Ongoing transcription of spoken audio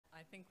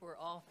think we're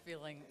all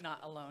feeling not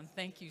alone.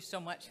 Thank you so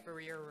much for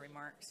your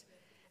remarks.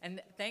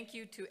 And thank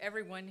you to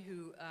everyone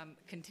who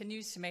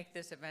continues to make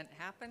this event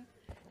happen,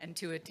 and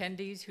to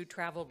attendees who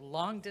traveled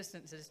long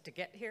distances to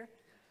get here.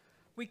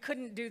 We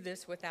couldn't do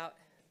this without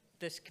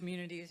this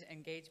community's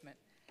engagement,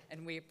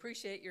 and we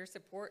appreciate your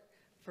support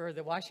for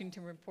the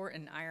Washington Report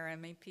and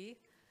IRMAP.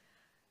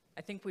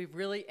 I think we've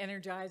really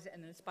energized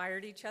and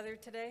inspired each other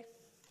today.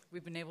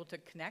 We've been able to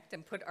connect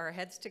and put our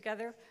heads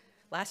together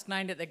last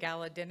night at the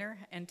gala dinner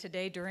and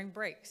today during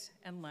breaks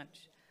and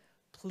lunch.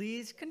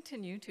 Please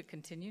continue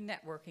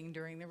networking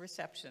during the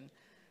reception,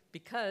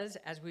 because,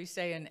 as we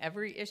say in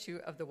every issue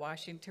of the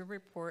Washington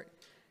Report,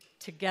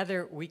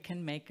 together we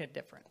can make a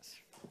difference.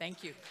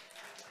 Thank you.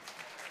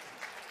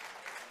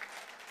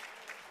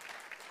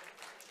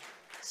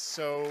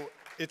 So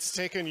it's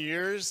taken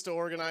years to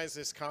organize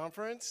this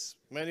conference.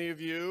 Many of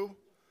you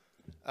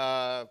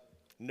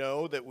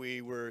know that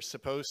we were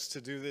supposed to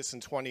do this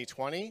in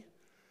 2020.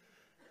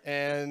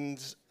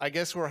 And I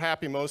guess we're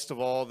happy most of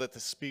all that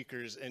the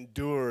speakers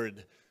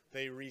endured.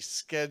 They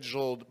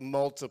rescheduled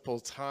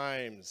multiple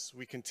times.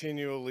 We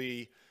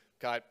continually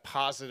got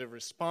positive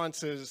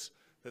responses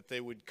that they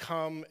would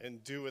come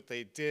and do what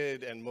they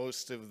did, and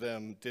most of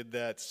them did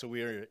that, so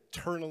we are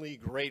eternally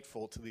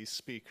grateful to these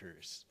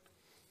speakers.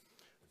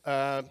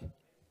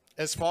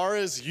 As far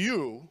as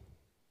you've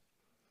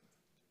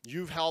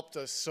helped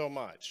us so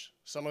much.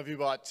 Some of you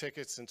bought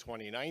tickets in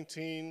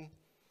 2019.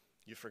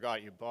 You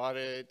forgot you bought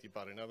it. You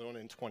bought another one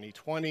in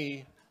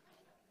 2020.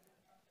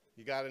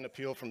 You got an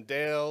appeal from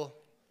Dale.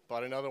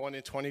 Bought another one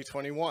in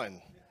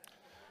 2021.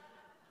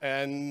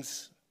 And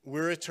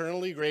we're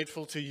eternally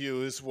grateful to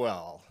you as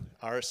well,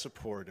 our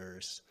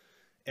supporters.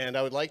 And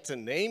I would like to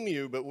name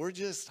you, but we're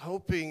just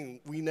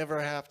hoping we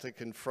never have to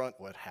confront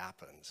what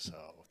happened.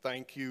 So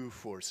thank you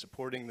for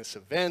supporting this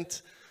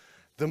event.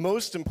 The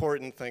most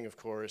important thing, of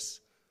course,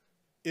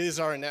 is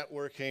our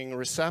networking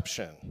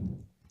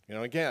reception. You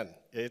know, again,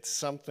 it's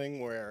something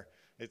where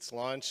it's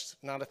launched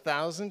not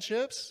 1,000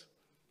 ships,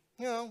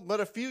 you know, but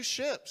a few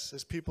ships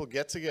as people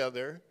get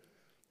together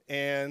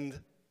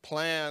and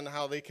plan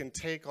how they can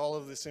take all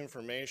of this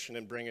information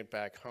and bring it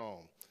back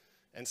home.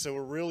 And so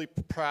we're really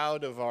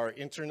proud of our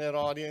internet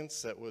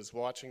audience that was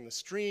watching the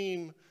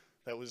stream,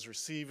 that was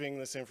receiving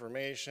this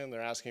information.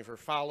 They're asking for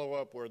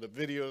follow-up, where the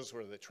videos,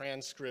 where the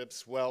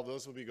transcripts. Well,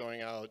 those will be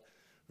going out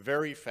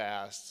very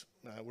fast.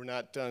 We're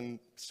not done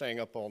staying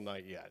up all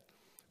night yet.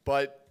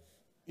 But,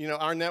 you know,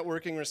 our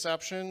networking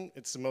reception,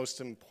 it's the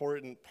most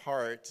important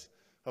part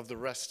of the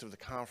rest of the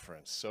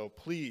conference. So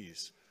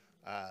please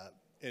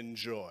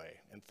enjoy,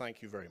 and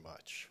thank you very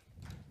much.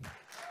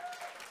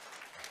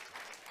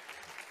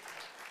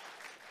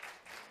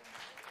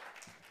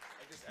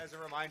 Just as a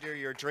reminder,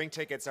 your drink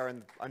tickets are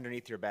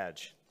underneath your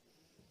badge.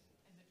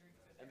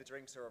 And the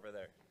drinks are over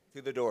there,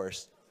 through the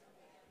doors.